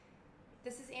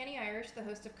This is Annie Irish, the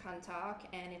host of Cunt Talk,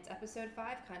 and it's episode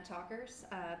 5, Cunt Talkers.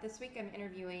 This week I'm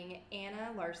interviewing Anna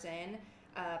Larsen,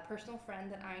 a personal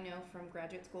friend that I know from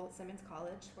graduate school at Simmons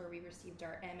College, where we received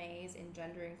our MAs in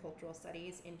Gender and Cultural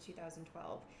Studies in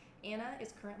 2012. Anna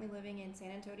is currently living in San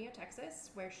Antonio,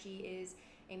 Texas, where she is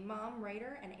a mom,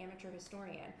 writer, and amateur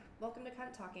historian. Welcome to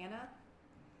Cunt Talk, Anna.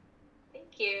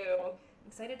 Thank you.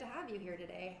 Excited to have you here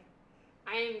today.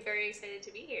 I am very excited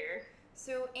to be here.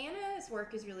 So Anna's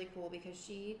work is really cool because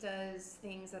she does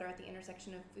things that are at the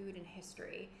intersection of food and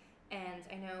history, and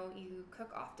I know you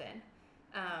cook often.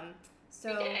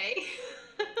 Every day.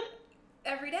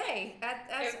 Every day.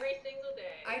 Every single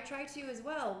day. I try to as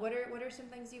well. What are some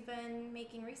things you've been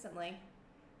making recently?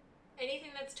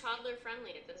 Anything that's toddler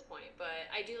friendly at this point, but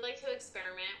I do like to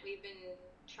experiment. We've been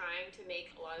trying to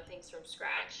make a lot of things from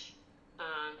scratch.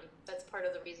 That's part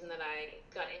of the reason that I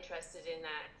got interested in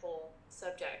that whole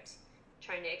subject.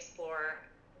 Trying to explore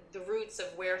the roots of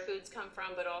where foods come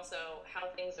from, but also how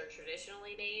things are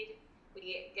traditionally made.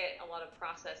 We get a lot of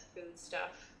processed food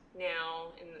stuff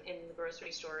now in the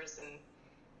grocery stores, and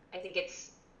I think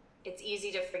it's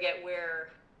easy to forget where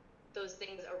those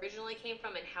things originally came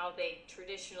from and how they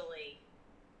traditionally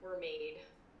were made.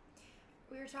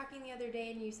 We were talking the other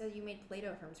day, and you said you made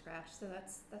Play-Doh from scratch, so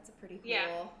that's a pretty cool. Yeah,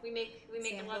 we make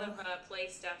sample. A lot of play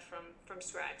stuff from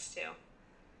scratch too.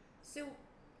 So,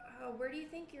 where do you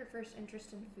think your first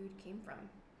interest in food came from?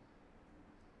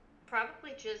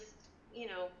 Probably just,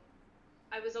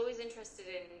 I was always interested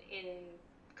in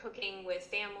cooking with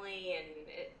family, and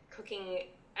cooking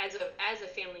as a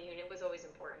family unit was always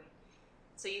important.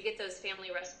 So you get those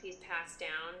family recipes passed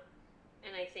down,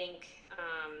 and I think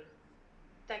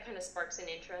that kind of sparks an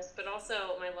interest, but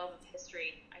also my love of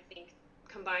history. I think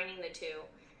combining the two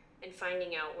and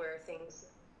finding out where things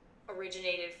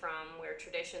originated from, where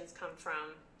traditions come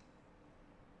from,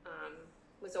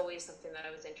 was always something that I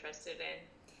was interested in.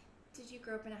 Did you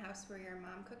grow up in a house where your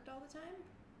mom cooked all the time?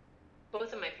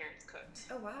 Both of my parents cooked.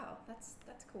 Oh wow, that's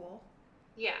cool.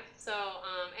 Yeah, so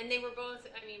and they were both,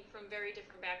 from very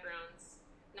different backgrounds,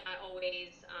 not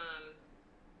always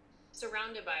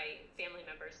surrounded by family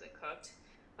members that cooked.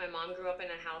 My mom grew up in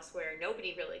a house where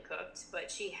nobody really cooked, but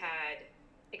she had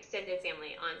extended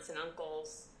family, aunts and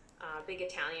uncles, big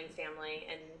Italian family,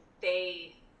 and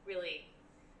they really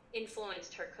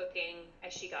influenced her cooking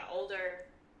as she got older.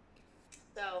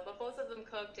 So, but both of them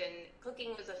cooked, and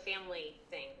cooking was a family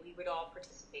thing. We would all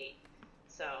participate.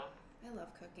 So I love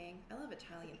cooking. I love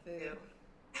Italian food.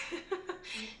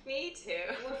 Me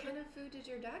too. What kind of food did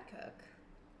your dad cook?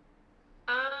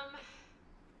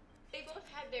 They both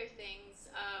had their things.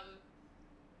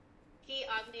 He,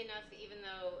 oddly enough, even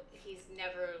though he's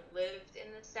never lived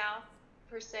in the South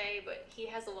per se, but he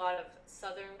has a lot of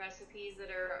Southern recipes that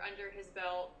are under his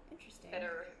belt. Interesting. That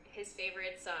are his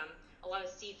favorites. A lot of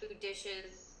seafood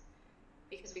dishes,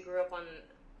 because we grew up on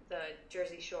the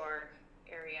Jersey Shore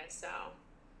area, so.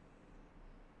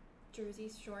 Jersey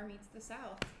Shore meets the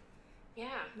South. Yeah.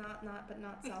 Not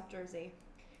South Jersey.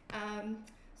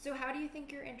 So how do you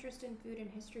think your interest in food and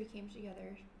history came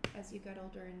together as you got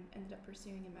older and ended up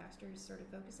pursuing a master's, sort of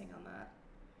focusing on that?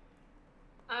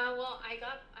 Well, I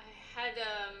had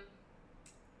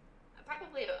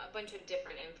probably a bunch of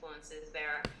different influences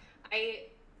there. I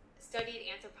studied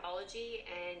anthropology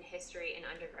and history in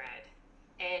undergrad,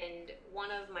 and one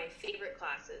of my favorite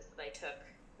classes that I took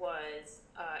was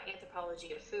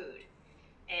anthropology of food,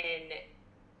 and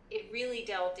it really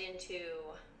delved into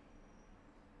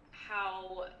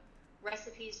how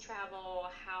recipes travel,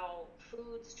 how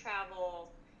foods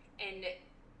travel, and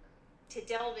to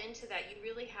delve into that, you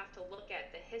really have to look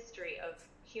at the history of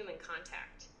human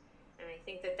contact. And I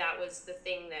think that was the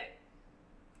thing that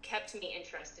kept me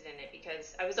interested in it,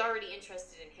 because I was already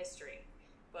interested in history,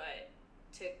 but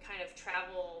to kind of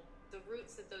travel the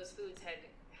routes that those foods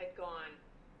had gone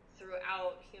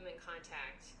throughout human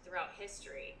contact, throughout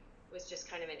history, was just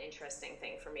kind of an interesting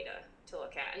thing for me to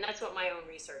look at. And that's what my own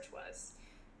research was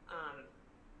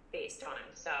based on,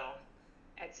 so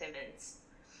at Simmons.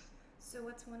 So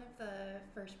what's one of the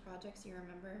first projects you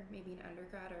remember, maybe in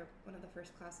undergrad, or one of the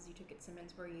first classes you took at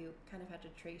Simmons where you kind of had to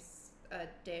trace a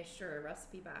dish or a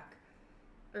recipe back?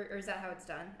 Or is that how it's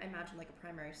done? I imagine like a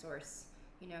primary source.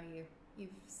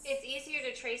 It's easier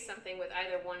to trace something with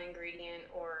either one ingredient,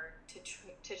 or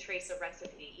to trace a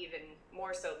recipe, even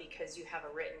more so because you have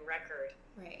a written record.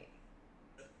 Right.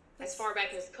 As far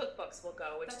back as cookbooks will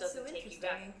go, which doesn't so take you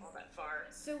back all that far.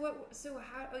 So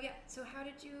how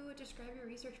did you describe your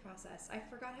research process? I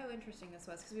forgot how interesting this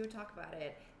was, because we would talk about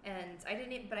it, and I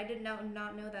did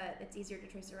not know that it's easier to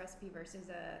trace a recipe versus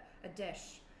a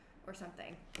dish or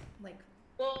something. Like,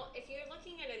 Well, if you're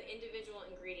looking at an individual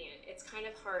ingredient, it's kind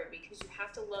of hard because you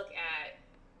have to look at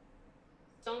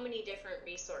so many different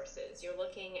resources. You're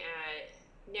looking at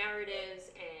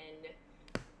narratives and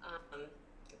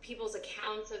people's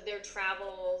accounts of their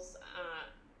travels,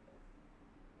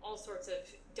 all sorts of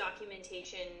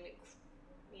documentation,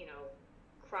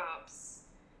 crops,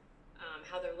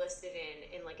 how they're listed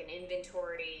in like an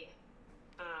inventory.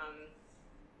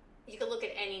 You can look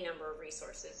at any number of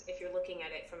resources if you're looking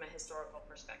at it from a historical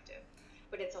perspective,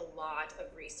 but it's a lot of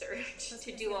research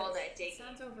to do all that digging. It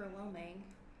sounds overwhelming.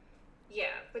 Yeah,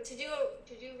 but to do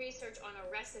research on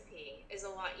a recipe is a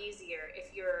lot easier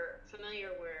if you're familiar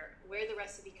where the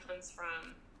recipe comes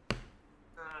from,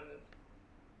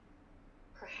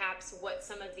 perhaps what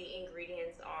some of the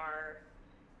ingredients are.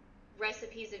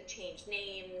 Recipes have changed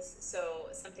names, so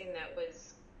something that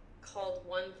was called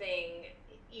one thing,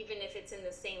 even if it's in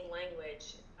the same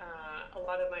language. A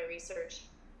lot of my research,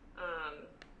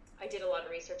 I did a lot of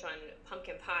research on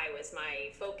pumpkin pie was my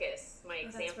focus, my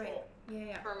example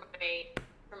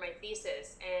for my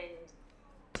thesis. And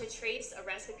to trace a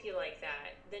recipe like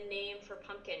that, the name for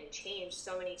pumpkin changed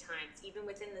so many times, even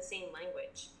within the same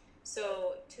language.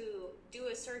 So to do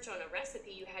a search on a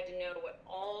recipe, you had to know what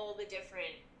all the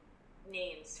different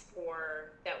names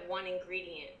for that one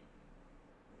ingredient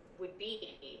would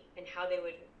be and how they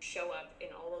would show up in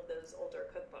all of those older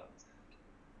cookbooks.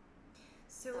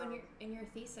 So in your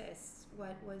thesis,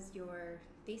 what was your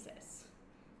thesis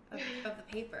of the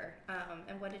paper,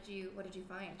 and what did you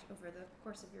find over the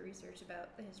course of your research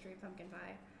about the history of pumpkin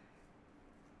pie?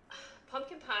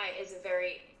 Pumpkin pie is a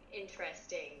very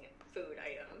interesting food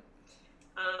item.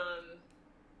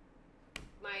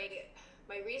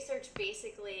 My research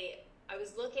basically, I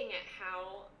was looking at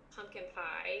how pumpkin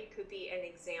pie could be an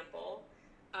example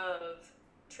of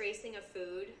tracing a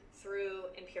food through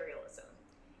imperialism.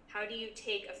 How do you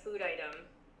take a food item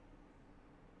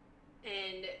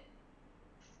and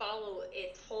follow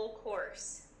its whole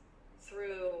course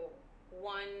through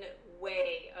one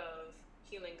way of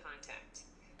human contact?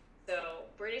 So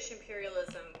British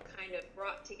imperialism kind of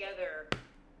brought together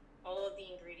all of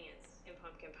the ingredients in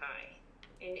pumpkin pie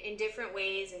in different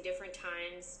ways and different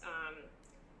times.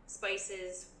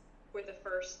 Spices were the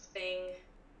first thing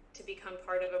to become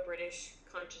part of a British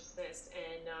consciousness,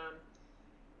 and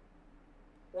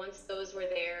once those were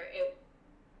there,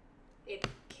 it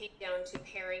came down to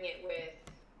pairing it with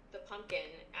the pumpkin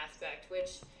aspect,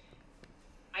 which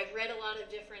I've read a lot of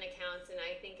different accounts, and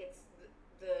I think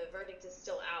the verdict is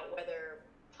still out whether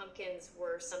pumpkins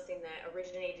were something that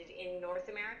originated in North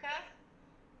America,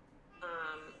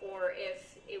 or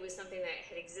if it was something that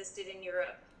had existed in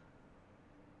Europe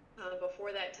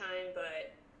before that time.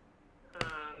 But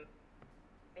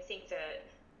I think that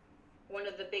one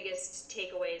of the biggest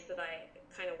takeaways that I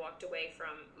kind of walked away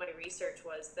from my research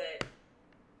was that,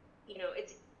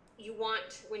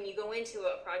 when you go into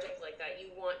a project like that, you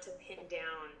want to pin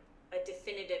down a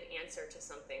definitive answer to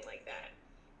something like that.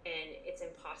 And it's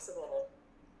impossible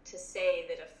to say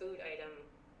that a food item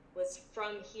was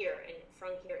from here and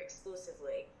from here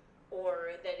exclusively,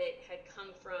 or that it had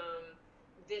come from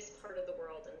this part of the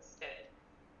world instead.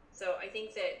 So I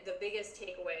think that the biggest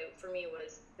takeaway for me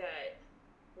was that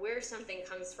where something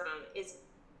comes from is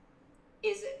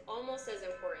almost as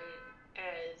important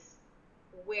as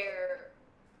where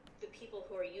the people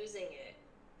who are using it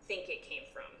think it came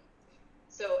from.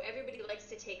 So everybody likes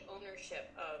to take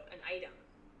ownership of an item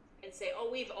and say, oh,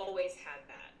 we've always had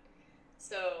that.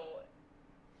 So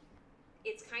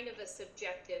it's kind of a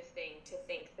subjective thing to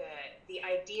think that the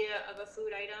idea of a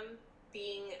food item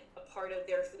being a part of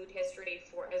their food history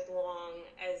for as long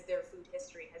as their food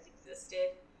history has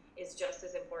existed is just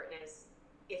as important as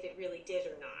if it really did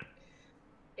or not.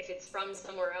 If it's from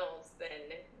somewhere else,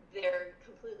 then they're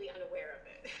completely unaware of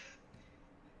it.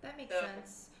 That makes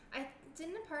sense.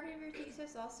 Didn't a part of your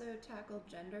thesis also tackle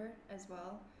gender as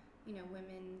well?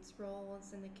 Women's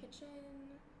roles in the kitchen?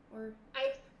 Or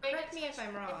correct me if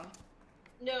I'm wrong.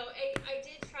 No, I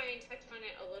did try and touch on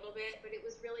it a little bit, but it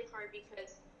was really hard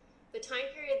because the time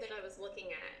period that I was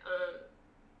looking at,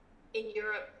 in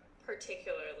Europe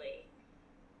particularly,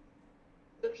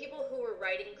 the people who were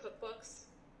writing cookbooks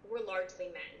were largely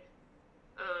men.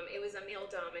 It was a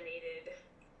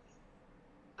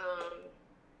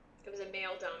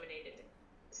male-dominated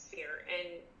sphere,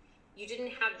 and you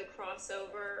didn't have the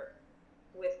crossover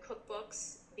with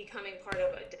cookbooks becoming part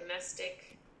of a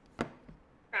domestic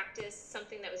practice,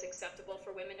 something that was acceptable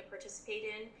for women to participate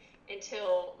in,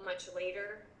 until much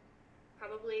later,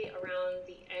 probably around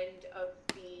the end of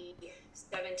the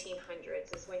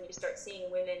 1700s is when you start seeing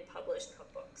women publish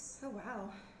cookbooks. Oh, wow.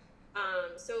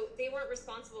 So they weren't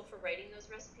responsible for writing those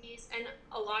recipes, and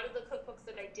a lot of the cookbooks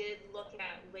that I did look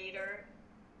at later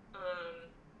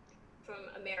from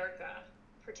America,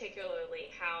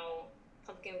 particularly how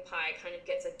pumpkin pie kind of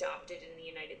gets adopted in the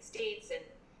United States, and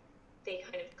they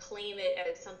kind of claim it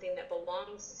as something that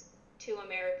belongs to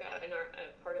America and are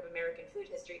part of American food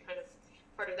history, kind of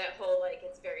part of that whole, like,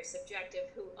 it's very subjective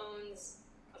who owns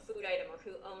a food item or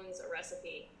who owns a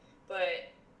recipe. But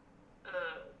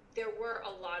there were a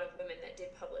lot of women that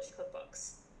did publish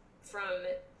cookbooks from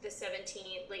the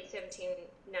late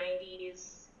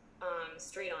 1790s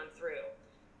straight on through,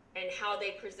 and how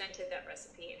they presented that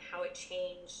recipe and how it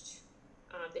changed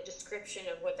the description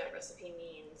of what that recipe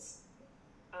means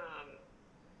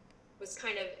was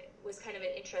kind of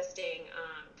an interesting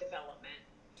development.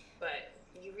 But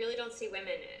you really don't see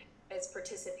women as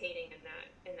participating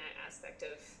in that aspect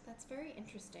of. That's very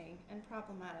interesting and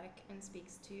problematic, and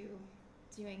speaks to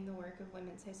doing the work of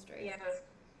women's history. Yeah.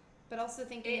 But also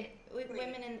thinking with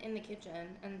women in the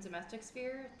kitchen and domestic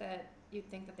sphere, that you'd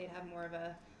think that they'd have more of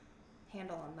a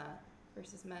handle on that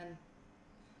versus men.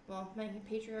 Well, many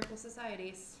patriarchal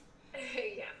societies.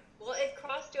 Yeah. Well, it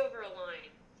crossed over a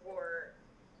line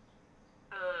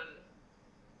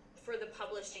for the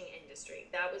publishing industry.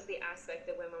 That was the aspect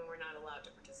that women were not allowed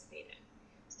to participate in.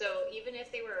 So even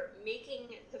if they were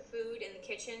making the food in the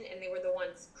kitchen and they were the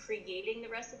ones creating the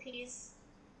recipes,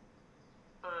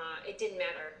 it didn't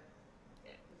matter.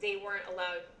 They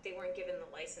weren't given the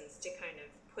license to kind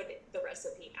of put the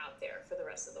recipe out there for the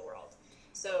rest of the world.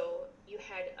 So you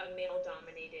had a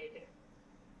male-dominated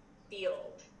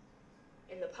field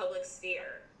in the public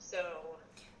sphere. So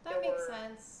that makes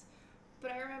sense.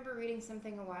 But I remember reading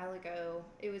something a while ago.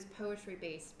 It was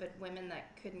poetry-based, but women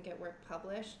that couldn't get work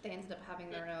published, they ended up having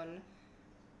their own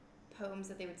poems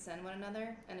that they would send one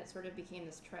another, and it sort of became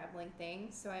this traveling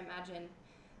thing. So I imagine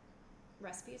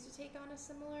recipes would take on a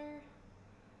similar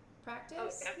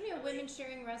practice. Oh, women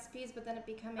sharing recipes, but then it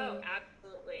becoming. Oh,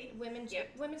 absolutely.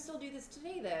 Women still do this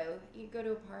today, though. You go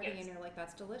to a party and you're like,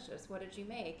 "That's delicious. What did you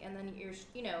make?" And then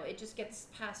it just gets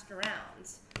passed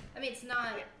around. I mean, it's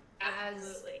not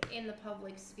as in the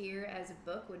public sphere as a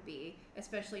book would be,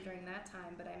 especially during that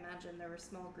time. But I imagine there were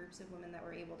small groups of women that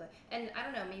were able to, and I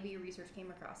don't know, maybe your research came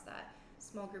across that,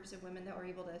 small groups of women that were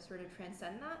able to sort of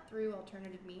transcend that through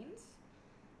alternative means.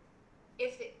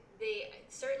 They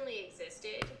certainly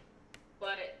existed,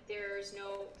 but there's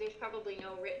probably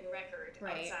no written record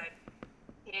outside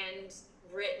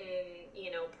handwritten,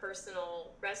 personal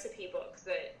recipe books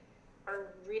that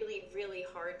are really, really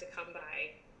hard to come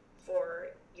by for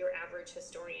your average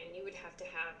historian. You would have to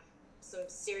have some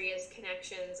serious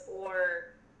connections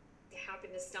or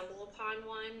happen to stumble upon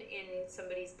one in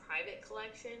somebody's private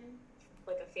collection,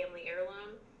 like a family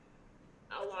heirloom.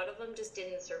 A lot of them just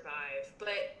didn't survive.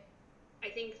 But I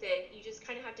think that you just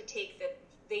kind of have to take that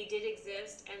they did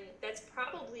exist, and that's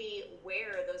probably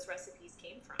where those recipes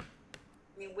came from.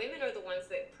 I mean, women are the ones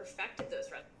that perfected those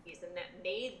recipes and that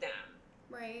made them.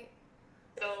 Right.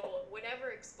 So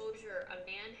whatever exposure a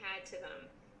man had to them,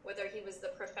 whether he was the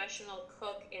professional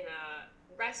cook in a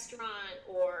restaurant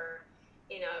or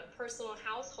in a personal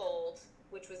household,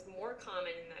 which was more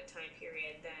common in that time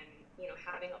period than,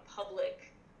 having a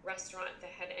public restaurant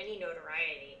that had any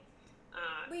notoriety.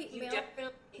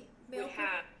 Definitely would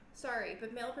have. Sorry,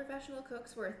 but male professional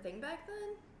cooks were a thing back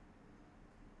then?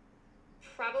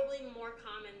 Probably more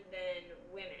common than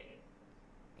women.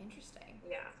 Interesting.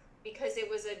 Yeah, because it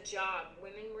was a job.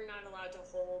 Women were not allowed to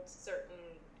hold certain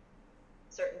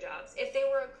jobs. If they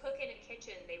were a cook in a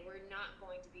kitchen, they were not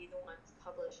going to be the ones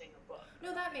publishing a book.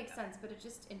 No, that makes sense, but it's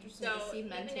just interesting to see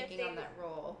men taking on that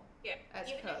role. Yeah, as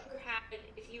even cook.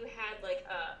 if you had like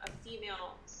a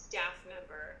female staff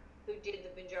member who did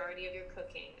the majority of your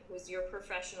cooking, who was your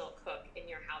professional cook in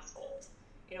your household,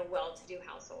 in a well-to-do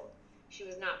household, she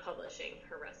was not publishing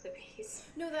her recipes.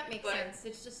 No, that makes sense.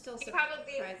 It's just still surprising.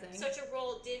 Probably such a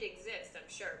role did exist, I'm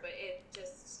sure, but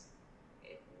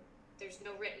there's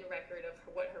no written record of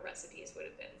what her recipes would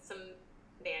have been. Some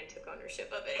man took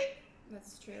ownership of it.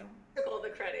 That's true. Took all the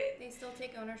credit. They still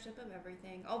take ownership of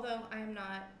everything. Although I'm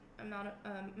not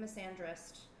a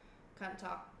misandrist. Cunt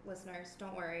Talk listeners,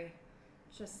 don't worry.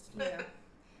 Just,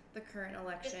 the current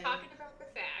election. Just talking about the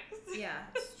facts. Yeah,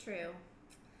 it's true.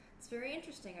 It's very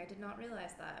interesting. I did not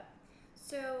realize that.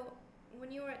 So, when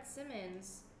you were at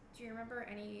Simmons, do you remember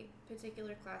any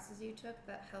particular classes you took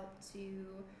that helped to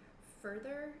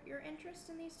further your interest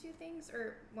in these two things?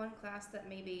 Or one class that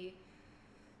maybe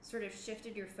sort of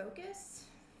shifted your focus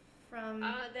from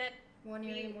that one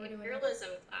area more to another? The imperialism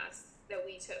class that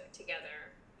we took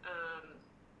together,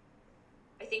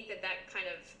 I think that kind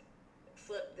of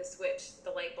flipped the switch.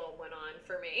 The light bulb went on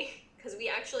for me, because we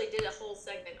actually did a whole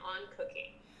segment on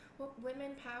cooking. What,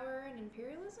 women power and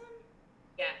imperialism?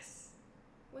 Yes.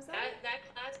 Was that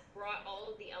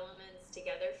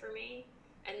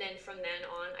from then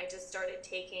on, I just started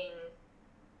taking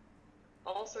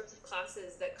all sorts of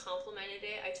classes that complemented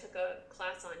it. I took a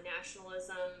class on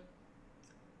nationalism,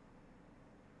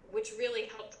 which really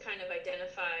helped kind of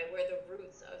identify where the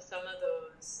roots of some of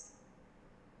those,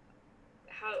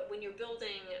 how when you're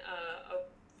building a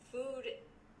food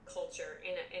culture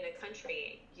in a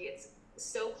country, it's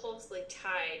so closely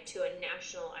tied to a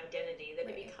national identity that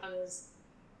it becomes,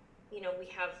 we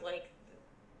have like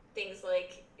things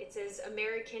like, it says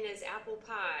American is apple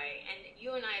pie, and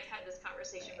you and I have had this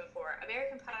conversation before.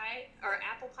 American pie or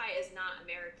apple pie is not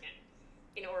American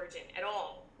in origin at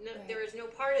all. No, there is no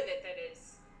part of it that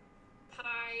is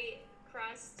pie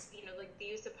crust, like the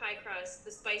use of pie crust,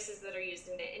 the spices that are used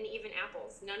in it, and even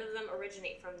apples. None of them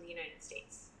originate from the United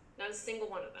States. Not a single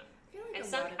one of them. I feel like a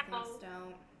lot of things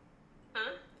don't.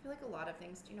 Huh? I feel like a lot of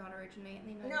things do not originate in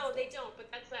the United States. No, they don't,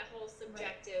 but that's that whole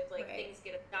subjective, things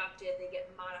get adopted, they get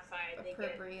modified, they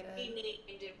get renamed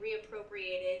and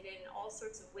reappropriated in all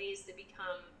sorts of ways that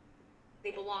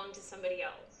they belong to somebody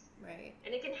else. Right.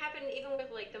 And it can happen even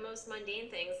with like the most mundane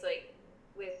things, I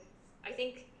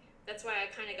think that's why I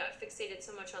kind of got fixated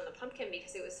so much on the pumpkin,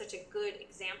 because it was such a good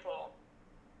example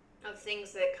of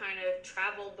things that kind of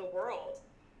traveled the world.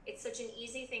 It's such an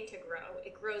easy thing to grow.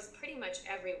 It grows pretty much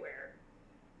everywhere.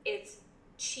 It's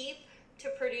cheap to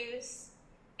produce,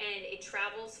 and it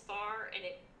travels far, and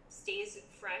it stays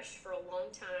fresh for a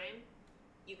long time.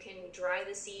 You can dry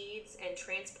the seeds and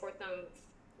transport them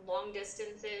long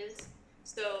distances.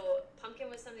 So pumpkin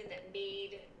was something that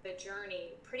made the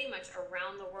journey pretty much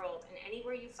around the world. And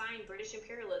anywhere you find British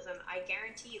imperialism, I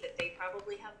guarantee that they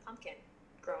probably have pumpkin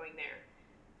growing there.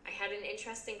 I had an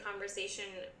interesting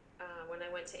conversation when I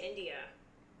went to India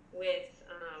with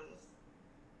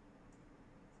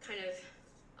kind of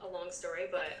a long story,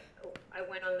 but I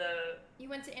went on the... You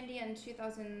went to India in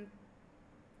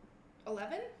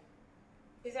 2011?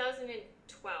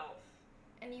 2012.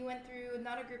 And you went through,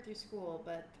 not a group through school,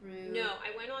 but through... No,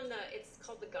 I went on it's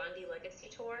called the Gandhi Legacy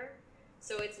Tour.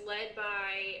 So it's led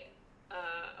by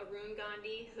Arun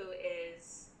Gandhi, who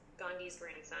is Gandhi's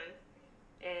grandson,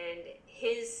 and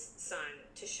his son,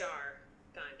 Tushar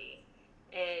Gandhi.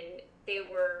 And they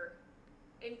were,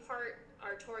 in part,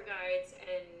 our tour guides,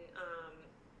 and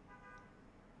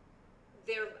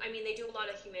they do a lot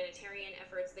of humanitarian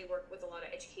efforts. They work with a lot of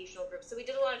educational groups. So we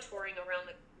did a lot of touring around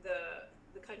the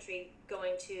country,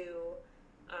 going to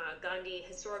Gandhi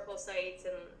historical sites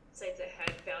and sites that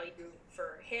had value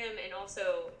for him, and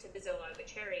also to visit a lot of the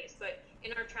charities. But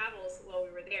in our travels while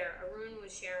we were there, Arun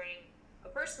was sharing a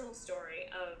personal story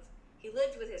of, he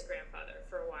lived with his grandfather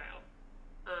for a while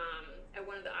at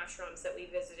one of the ashrams that we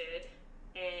visited,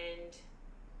 and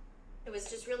it was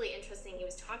just really interesting. He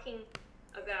was talking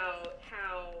about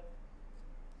how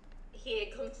he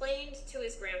had complained to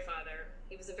his grandfather.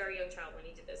 He was a very young child when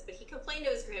he did this, but he complained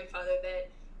to his grandfather that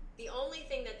the only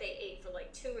thing that they ate for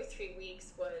like 2 or 3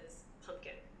 weeks was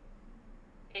pumpkin.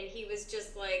 And he was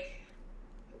just like,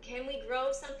 can we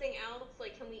grow something else?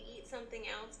 Like, can we eat something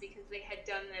else? Because they had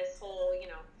done this whole,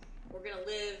 we're going to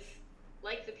live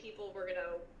like the people, we're going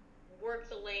to work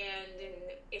the land, and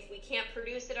if we can't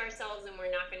produce it ourselves, then we're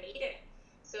not going to eat it.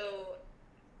 So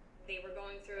they were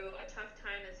going through a tough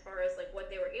time as far as like what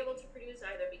they were able to produce,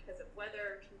 either because of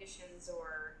weather conditions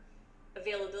or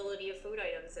availability of food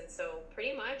items. And so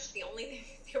pretty much the only thing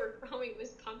they were growing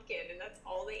was pumpkin, and that's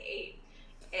all they ate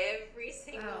every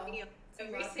single meal.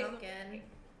 Every single pumpkin.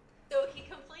 So he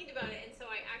complained about it, and so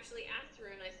I actually asked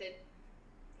her, and I said,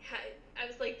 I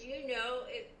was like, do you know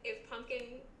if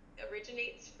pumpkin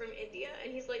originates from India?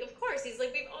 And he's like, of course. He's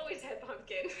like, they've always had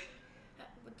pumpkin.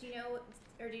 Do you know,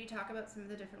 or do you talk about some of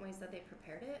the different ways that they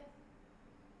prepared it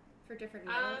for different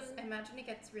meals? I imagine it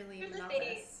gets really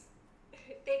monotonous.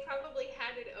 They probably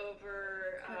had it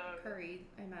over curry,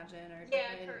 I imagine, or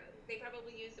they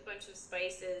probably used a bunch of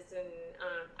spices, and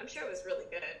I'm sure it was really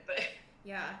good, but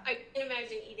yeah, I can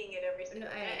imagine eating it every single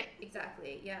day.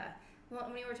 Exactly, yeah. Well,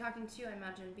 when you were talking too, I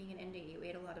imagine being in India, you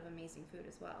ate a lot of amazing food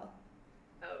as well.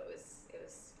 Oh, it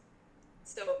was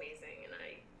so amazing, and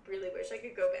I really wish I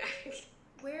could go back.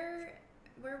 Where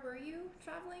were you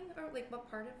traveling, or like what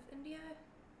part of India?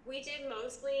 We did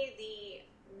mostly the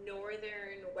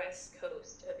northern west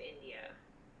coast of India.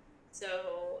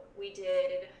 So we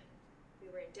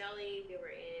were in Delhi, we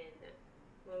were in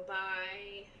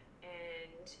Mumbai,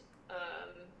 and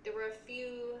there were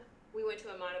we went to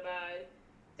Ahmedabad.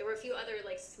 There were a few other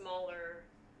like smaller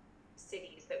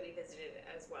cities that we visited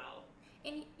as well.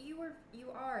 And you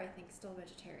are, I think, still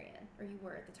vegetarian, or you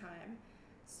were at the time,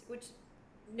 which...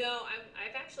 No,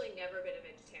 I've actually never been a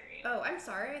vegetarian. Oh, I'm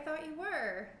sorry, I thought you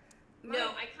were.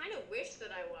 No, I kind of wish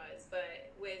that I was,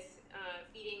 but with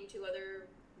feeding 2 other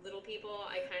little people,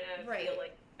 I kind of Right. feel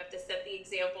like I have to set the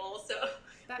example. So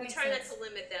That we makes try sense. not to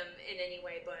limit them in any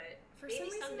way, but For maybe some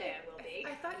reason, someday I will be.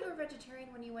 I thought you were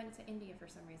vegetarian when you went to India for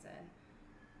some reason.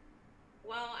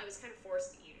 Well, I was kind of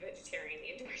forced to eat vegetarian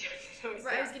the entire time that I was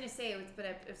Right, there. I was gonna say it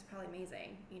was probably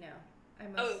amazing. You know,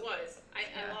 Oh, it was.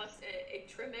 I lost a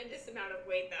tremendous amount of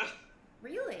weight though.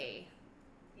 Really?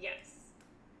 Yes.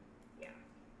 Yeah.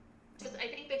 Just I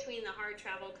think between the hard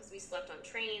travel, because we slept on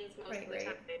trains most of the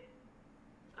time.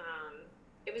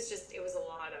 It was a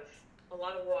lot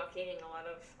of walking, a lot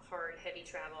of hard, heavy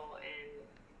travel, and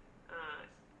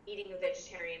eating a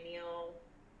vegetarian meal.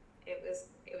 It was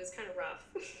kind of rough.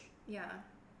 Yeah.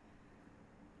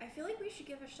 I feel like we should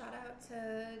give a shout out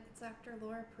to Dr.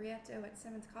 Laura Prieto at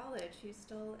Simmons College, who's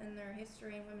still in their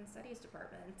History and Women's Studies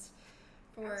department.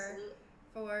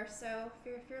 So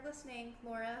if you're listening,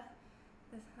 Laura,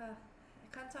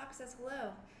 Contalk says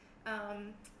hello,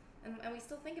 and we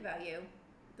still think about you.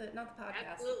 Not the podcast.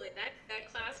 Absolutely,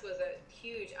 that class was a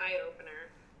huge eye opener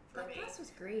for me. That class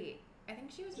was great. I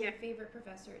think she was my favorite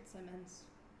professor at Simmons.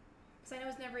 Because I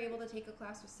was never able to take a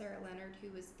class with Sarah Leonard, who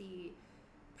was the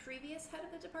previous head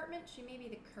of the department. She may be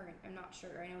the current. I'm not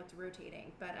sure. I know it's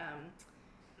rotating, but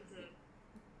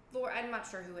Laura, I'm not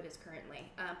sure who it is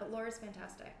currently. But Laura's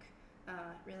fantastic.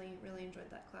 Really, really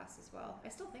enjoyed that class as well. I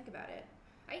still think about it.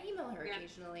 I email her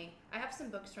occasionally. I have some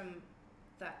books from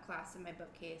that class in my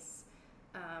bookcase.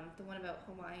 The one about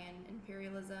Hawaiian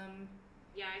imperialism.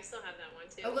 Yeah, I still have that one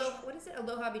too. What is it?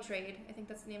 Aloha Betrayed. I think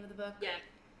that's the name of the book. Yeah.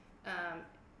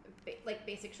 Like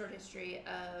basic short history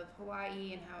of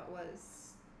Hawaii and how it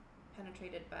was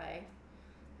penetrated by,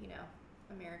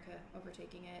 America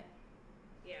overtaking it.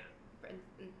 Yeah. And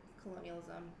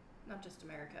colonialism, not just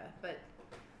America, but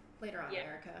later on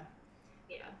America.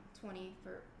 Yeah.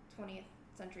 20th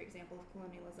century example of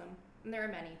colonialism, and there are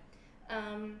many.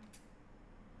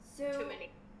 Too many.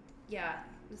 Yeah,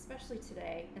 especially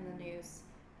today in the news.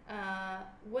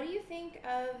 What do you think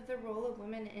of the role of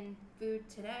women in food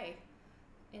today,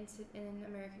 in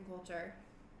American culture?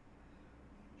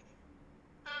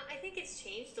 I think it's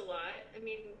changed a lot. I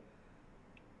mean,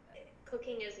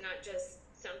 cooking is not just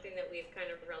something that we've kind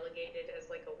of relegated as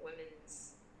like a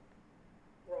women's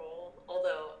role,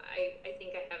 although I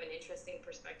think I have an interesting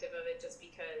perspective of it just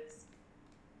because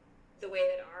the way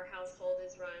that our household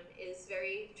is run is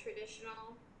very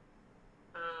traditional,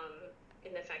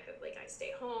 in the fact that like I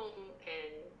stay home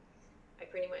and I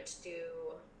pretty much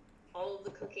do all of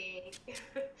the cooking.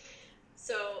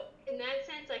 So in that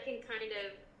sense, I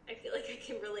feel like I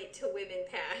can relate to women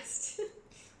past.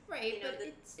 Right, but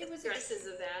it was stresses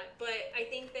of that. But I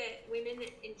think that women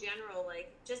in general,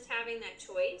 like just having that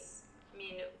choice. I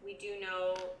mean, we do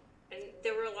know, and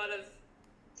there were a lot of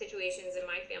situations in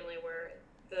my family where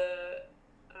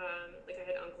I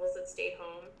had uncles that stayed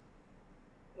home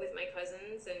with my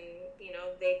cousins, and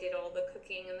they did all the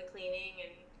cooking and the cleaning,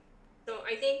 and so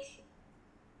I think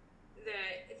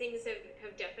that things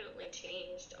have definitely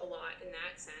changed a lot in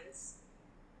that sense,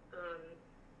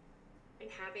 and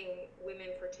having women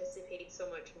participate so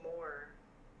much more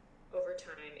over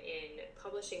time in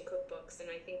publishing cookbooks, and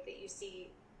I think that you see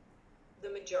the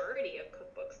majority of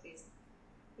cookbooks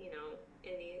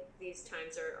in these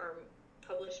times are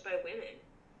published by women.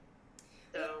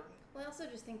 So well, I also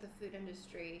just think the food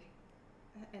industry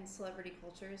and celebrity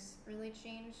cultures really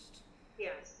changed.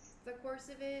 Yes. The course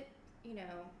of it,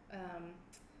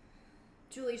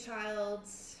 Julia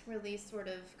Childs really sort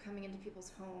of coming into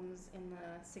people's homes in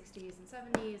the 60s and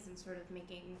 70s and sort of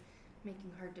making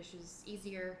hard dishes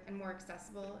easier and more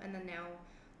accessible, and then now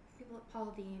people like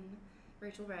Paula Deen,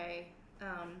 Rachel Ray,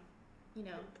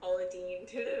 Paula Deen.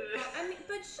 I mean,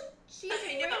 but she's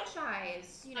a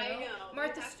franchise, I know.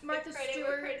 Martha Stewart.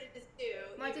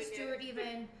 Martha even Stewart,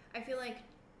 even I feel like.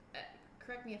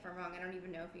 Correct me if I'm wrong. I don't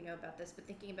even know if you know about this, but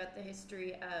thinking about the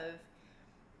history of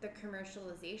the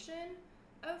commercialization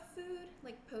of food,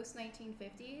 like post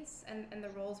 1950s, and the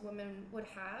roles women would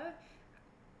have.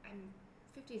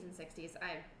 50s and 60s.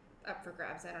 I'm up for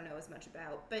grabs. I don't know as much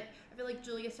about, but I feel like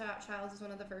Julia Childs is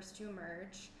one of the first to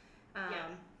emerge.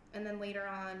 And then later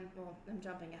on, well, I'm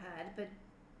jumping ahead, but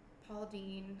Paula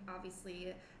Deen,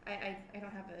 obviously, I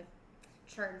don't have a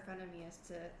chart in front of me as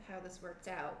to how this worked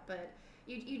out, but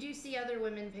you do see other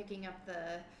women picking up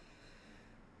the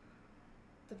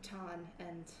baton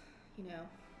and,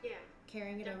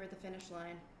 carrying it over the finish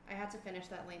line. I had to finish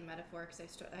that lame metaphor because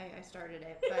I started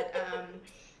it, but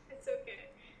it's okay.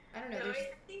 I don't know. No,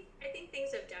 I think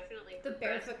things have definitely the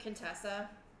Barefoot Contessa.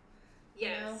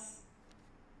 Yes.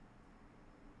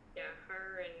 Yeah,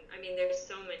 her, and I mean, there's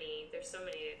so many. It's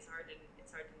hard to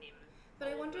name. But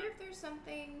I wonder if there's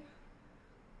something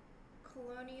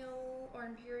colonial or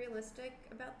imperialistic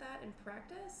about that in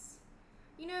practice.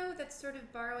 That's sort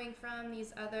of borrowing from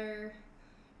these other,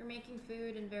 you're making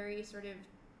food in very sort of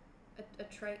a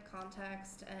trite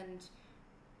context, and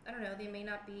I don't know, they may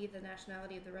not be the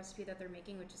nationality of the recipe that they're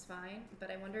making, which is fine,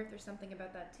 but I wonder if there's something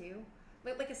about that too.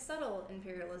 Like a subtle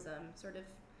imperialism, sort of,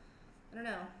 I don't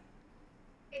know.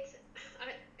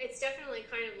 It's definitely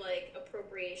kind of like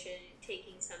appropriation,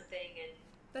 taking something and...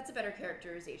 That's a better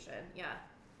characterization, yeah.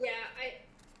 Yeah,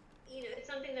 it's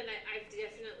something that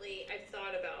I've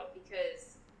thought about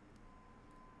because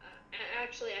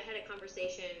actually I had a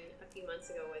conversation a few months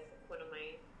ago with one of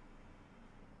my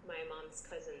mom's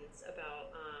cousins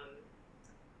about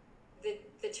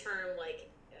the term, like,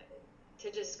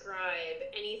 to describe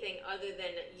anything other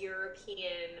than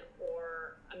European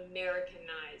or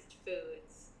Americanized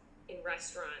foods in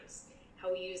restaurants,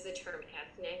 how we use the term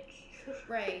ethnic.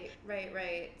 Right.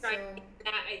 So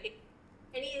that, I think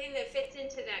anything that fits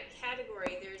into that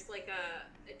category, there's like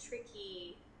a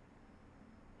tricky,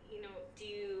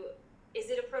 is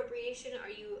it appropriation? Are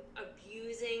you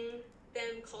abusing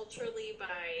them culturally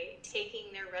by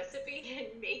taking their recipe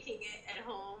and making it at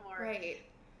home? Or right.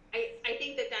 I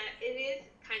think that it is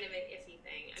kind of an iffy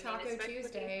thing. Taco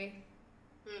Tuesday.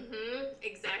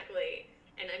 Exactly.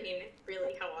 And I mean,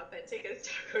 really, how authentic is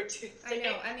Taco Tuesday?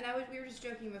 I know. We were just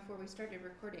joking before we started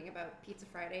recording about Pizza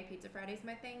Friday. Pizza Friday's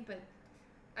my thing, but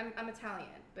I'm Italian.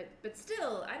 But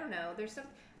still, I don't know. There's some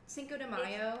Cinco de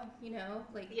Mayo,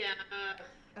 like... Yeah.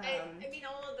 I mean,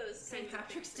 all of those St.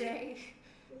 Patrick's Day.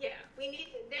 Yeah. There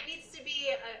needs to be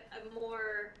a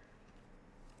more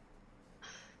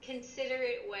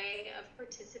considerate way of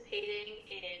participating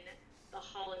in the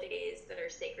holidays that are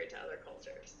sacred to other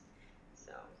cultures.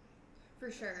 So... For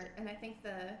sure, and I think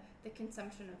the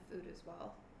consumption of food as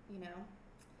well,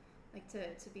 like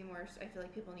to be more, I feel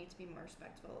like people need to be more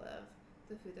respectful of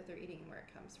the food that they're eating and where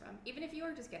it comes from, even if you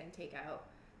are just getting takeout,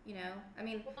 I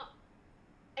mean... Well,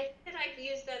 I think that I've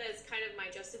used that as kind of my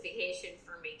justification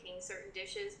for making certain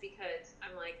dishes, because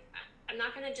I'm like, I'm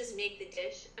not going to just make the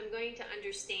dish, I'm going to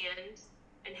understand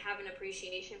and have an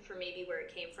appreciation for maybe where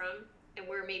it came from and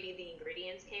where maybe the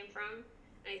ingredients came from.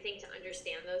 And I think to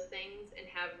understand those things and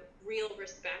have real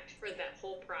respect for that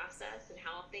whole process and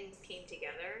how things came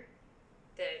together,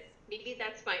 that maybe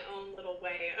that's my own little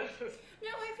way of... No,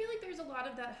 I feel like there's a lot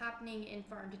of that happening in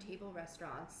farm-to-table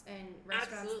restaurants and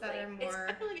restaurants Absolutely. that are more...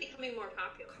 It's definitely becoming more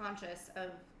popular. Conscious of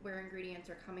where ingredients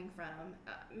are coming from.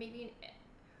 Maybe...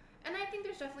 And I think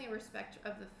there's definitely a respect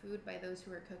of the food by those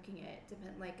who are cooking it.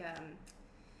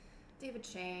 David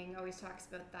Chang always talks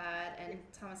about that, and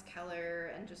Thomas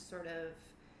Keller, and just sort of...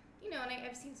 and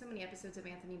I've seen so many episodes of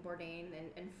Anthony Bourdain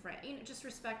and just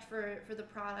respect for the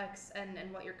products and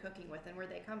what you're cooking with and where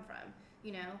they come from.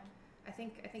 I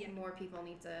think more people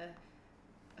need to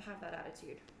have that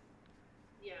attitude.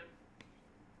 Yeah,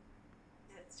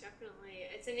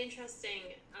 it's an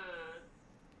interesting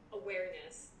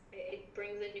awareness. It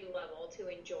brings a new level to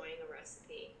enjoying a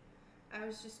recipe.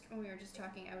 When we were just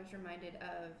talking, I was reminded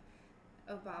of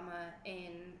Obama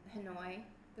in Hanoi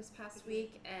this past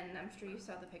week, and I'm sure you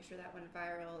saw the picture that went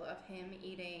viral of him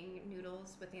eating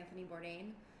noodles with Anthony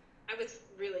Bourdain. I was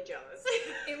really jealous.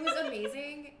 It was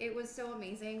amazing. It was so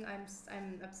amazing.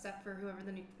 I'm upset for whoever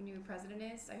the new president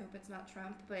is. I hope it's not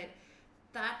Trump, but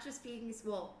that just being,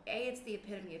 well, A, it's the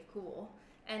epitome of cool,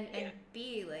 and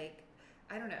B, like,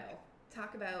 I don't know,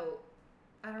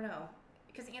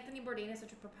 because Anthony Bourdain is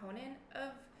such a proponent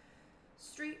of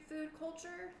street food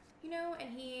culture,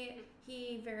 and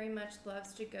he very much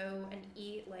loves to go and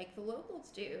eat like the locals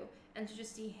do, and to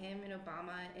just see him and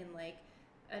Obama in like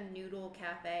a noodle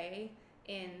cafe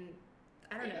in,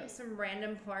 I don't know, some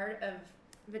random part of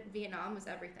Vietnam was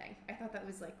everything. I thought that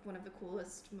was like one of the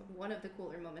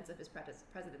cooler moments of his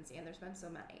presidency, and there's been so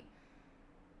many.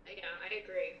 Yeah, I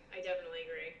agree. I definitely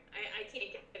agree. I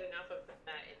can't get enough of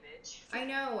that image. I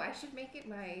know. I should make it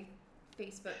my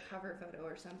Facebook cover photo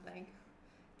or something.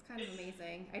 It's kind of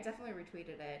amazing. I definitely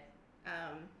retweeted it.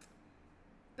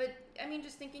 But, I mean,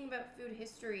 just thinking about food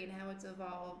history and how it's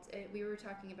evolved, we were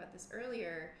talking about this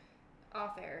earlier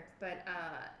off air, but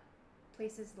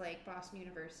places like Boston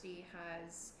University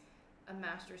has a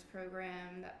master's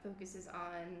program that focuses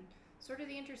on sort of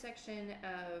the intersection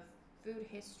of food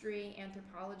history,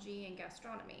 anthropology, and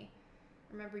gastronomy.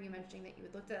 I remember you mentioning that you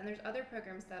had looked at it, and there's other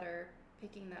programs that are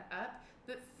picking that up,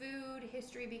 but food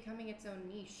history becoming its own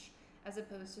niche as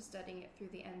opposed to studying it through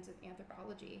the ends of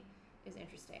anthropology is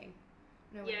interesting.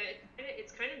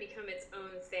 It's kind of become its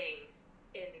own thing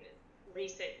in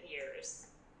recent years,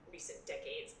 recent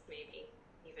decades, maybe.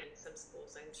 Even some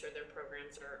schools, I'm sure their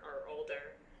programs are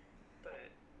older, but...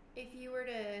 If you were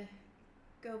to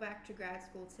go back to grad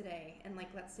school today, and like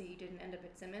let's say you didn't end up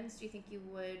at Simmons, do you think you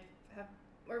would have,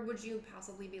 or would you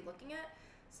possibly be looking at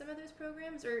some of those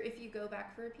programs? Or if you go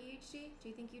back for a PhD, do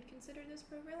you think you'd consider those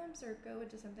programs or go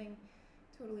into something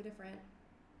totally different?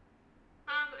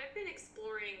 I've been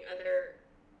exploring other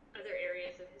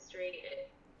areas of history.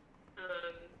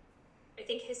 I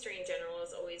think history in general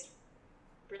has always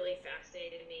really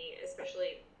fascinated me,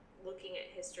 especially looking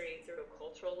at history through a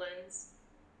cultural lens.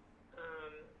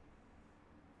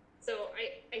 So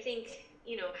I think,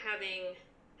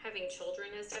 having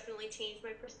children has definitely changed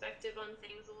my perspective on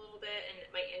things a little bit, and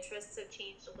my interests have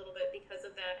changed a little bit because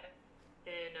of that.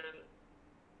 And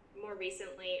more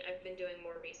recently, I've been doing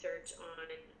more research on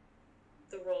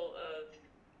the role of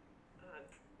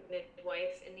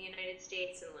midwife in the United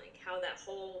States, and like how that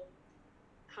whole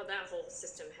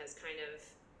system has kind of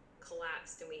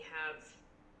collapsed, and we have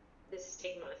this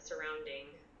stigma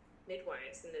surrounding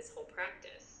midwives and this whole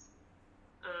practice.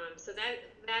 So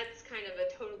that's kind of a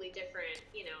totally different,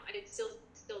 it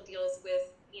still deals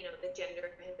with, the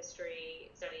gender history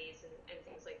studies and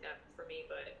things like that for me.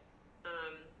 But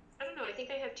I don't know. I think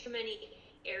I have too many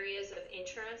areas of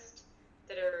interest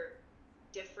that are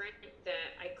different,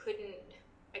 that I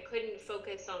couldn't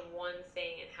focus on one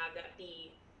thing and have that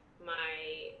be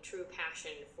my true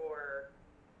passion for,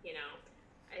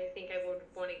 I think I would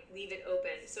want to leave it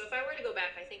open. So if I were to go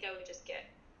back, I think I would just get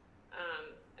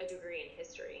a degree in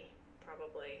history,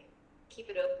 probably. Keep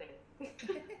it open.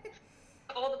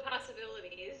 All the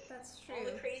possibilities. That's true. All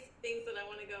the crazy things that I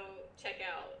want to go check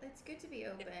out. It's good to be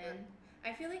open.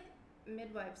 I feel like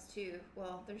midwives too.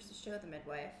 Well, there's the show The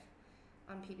Midwife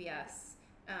on PBS.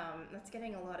 That's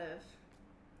getting a lot of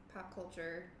pop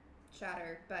culture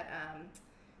chatter, but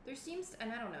there seems,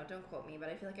 and I don't know, don't quote me, but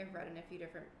I feel like I've read in a few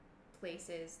different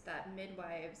places that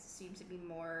midwives seem to be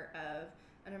more of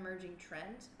an emerging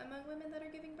trend among women that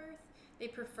are giving birth. They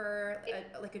prefer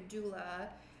a doula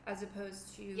as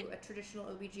opposed to a traditional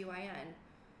OBGYN.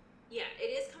 Yeah, it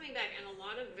is coming back, and a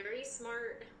lot of very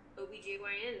smart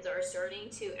OBGYNs are starting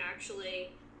to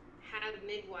actually have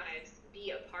midwives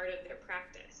be a part of their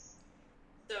practice.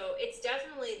 So it's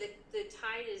definitely, the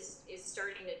tide is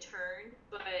starting to turn,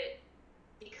 but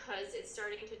because it's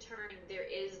starting to turn, there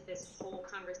is this whole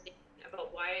conversation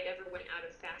about why it ever went out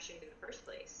of fashion in the first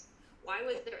place. Why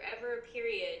was there ever a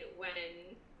period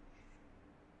when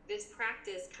this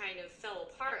practice kind of fell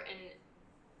apart? And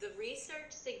the research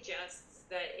suggests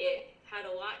that it had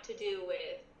a lot to do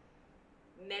with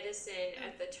medicine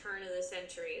at the turn of the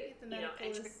century. The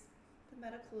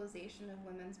medicalization of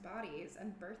women's bodies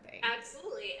and birthing.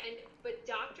 Absolutely. But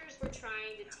doctors were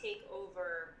trying to take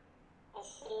over a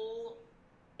whole.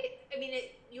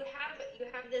 You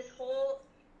have this whole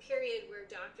period where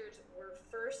doctors were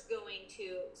first going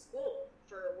to school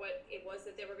for what it was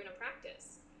that they were going to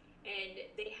practice, and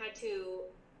they had to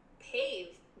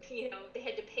pay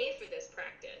for this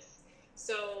practice.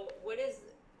 So what is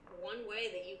one way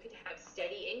that you could have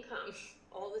steady income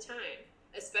all the time,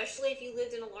 especially if you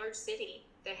lived in a large city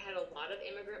that had a lot of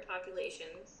immigrant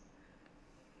populations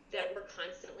that were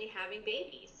constantly having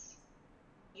babies?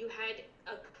 You had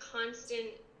a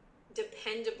constant,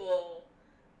 dependable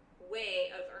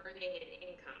way of earning an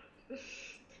income.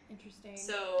 Interesting.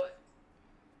 So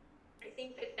I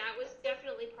think that was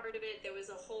definitely part of it. There was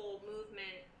a whole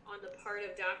movement on the part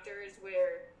of doctors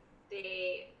where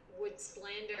they would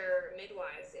slander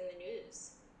midwives in the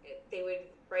news. They would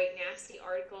write nasty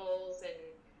articles and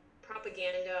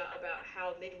propaganda about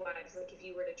how midwives, like if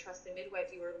you were to trust a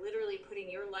midwife, you were literally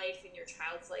putting your life and your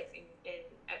child's life in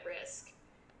at risk,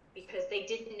 because they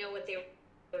didn't know what they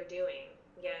were doing.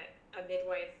 Yet a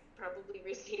midwife probably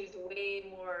receives way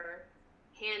more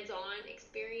hands-on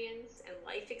experience and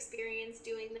life experience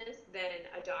doing this than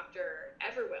a doctor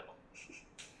ever will.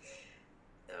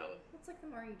 So it's like the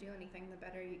more you do anything, the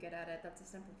better you get at it. That's a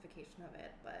simplification of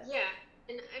it, but yeah.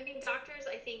 And doctors,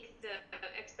 I think the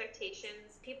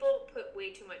expectations, people put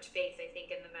way too much faith, I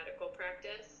think, in the medical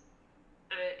practice,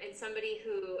 and somebody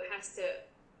who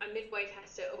a midwife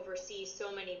has to oversee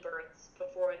so many births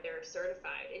before they're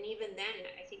certified. And even then,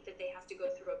 I think that they have to go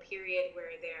through a period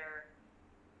where they're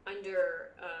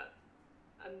under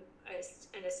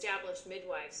an established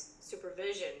midwife's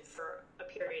supervision for a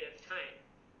period of time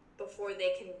before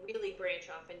they can really branch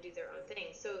off and do their own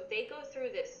thing. So they go through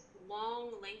this long,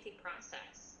 lengthy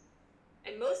process.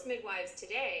 And most midwives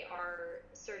today are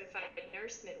certified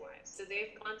nurse midwives, so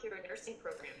they've gone through a nursing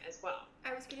program as well.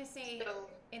 I was going to say,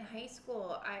 in high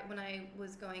school, when I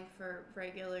was going for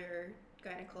regular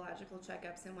gynecological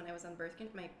checkups and when I was on birth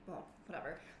control,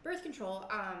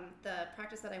 the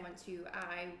practice that I went to,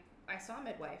 I saw a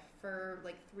midwife for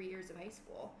like 3 years of high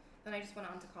school. Then I just went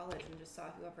on to college and just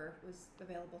saw whoever was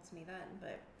available to me then.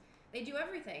 But they do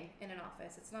everything in an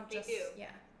office. It's not just they do.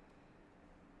 Yeah.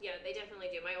 Yeah, they definitely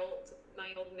do. My old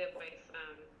midwife,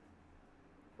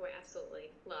 who I absolutely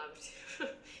loved,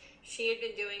 she had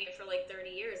been doing it for like 30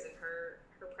 years, and her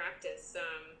practice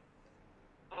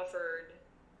offered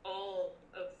all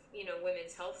of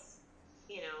women's health,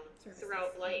 Services.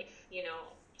 throughout life,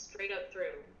 straight up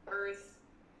through birth,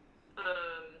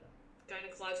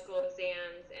 gynecological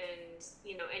exams, and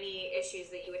any issues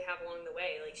that you would have along the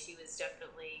way. Like, she was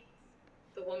definitely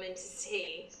the woman to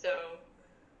see. So,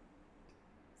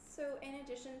 in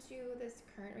addition to this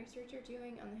current research you're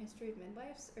doing on the history of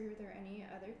midwives, are there any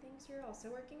other things you're also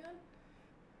working on?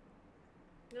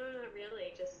 No, not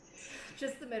really.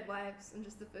 Just the midwives and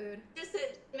just the food. Just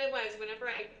the midwives whenever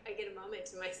I get a moment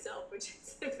to myself, which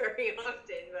isn't very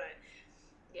often, but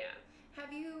yeah.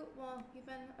 You've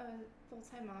been a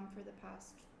full-time mom for the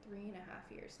past 3.5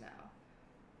 years now.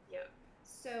 Yeah.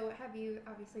 So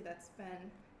obviously that's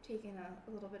been taking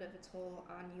a little bit of a toll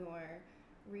on your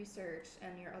research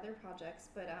and your other projects,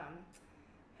 but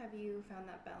have you found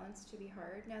that balance to be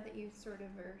hard now that you sort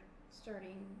of are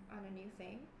starting on a new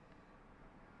thing?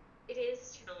 It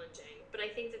is challenging, but I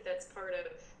think that that's part of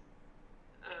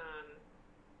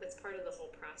the whole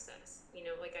process.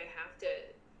 Like, I have to.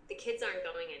 The kids aren't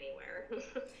going anywhere.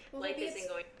 Well, Life maybe isn't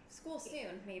going. School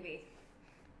soon, maybe.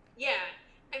 Yeah,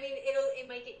 I mean, it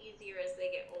might get easier as they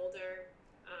get older,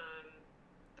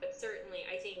 but certainly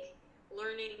I think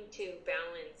learning to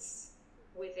balance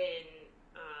within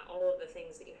all of the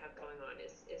things that you have going on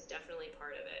is definitely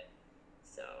part of it.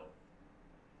 So.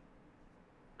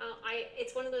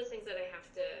 It's one of those things that I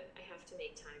have to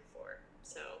make time for.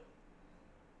 So.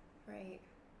 Right.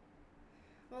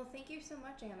 Well, thank you so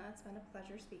much, Anna. It's been a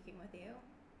pleasure speaking with you.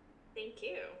 Thank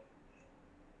you.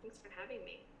 Thanks for having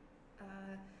me.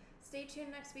 Stay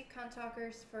tuned next week, Con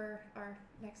Talkers, for our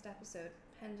next episode,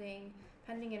 pending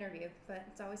interview. But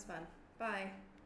it's always fun. Bye.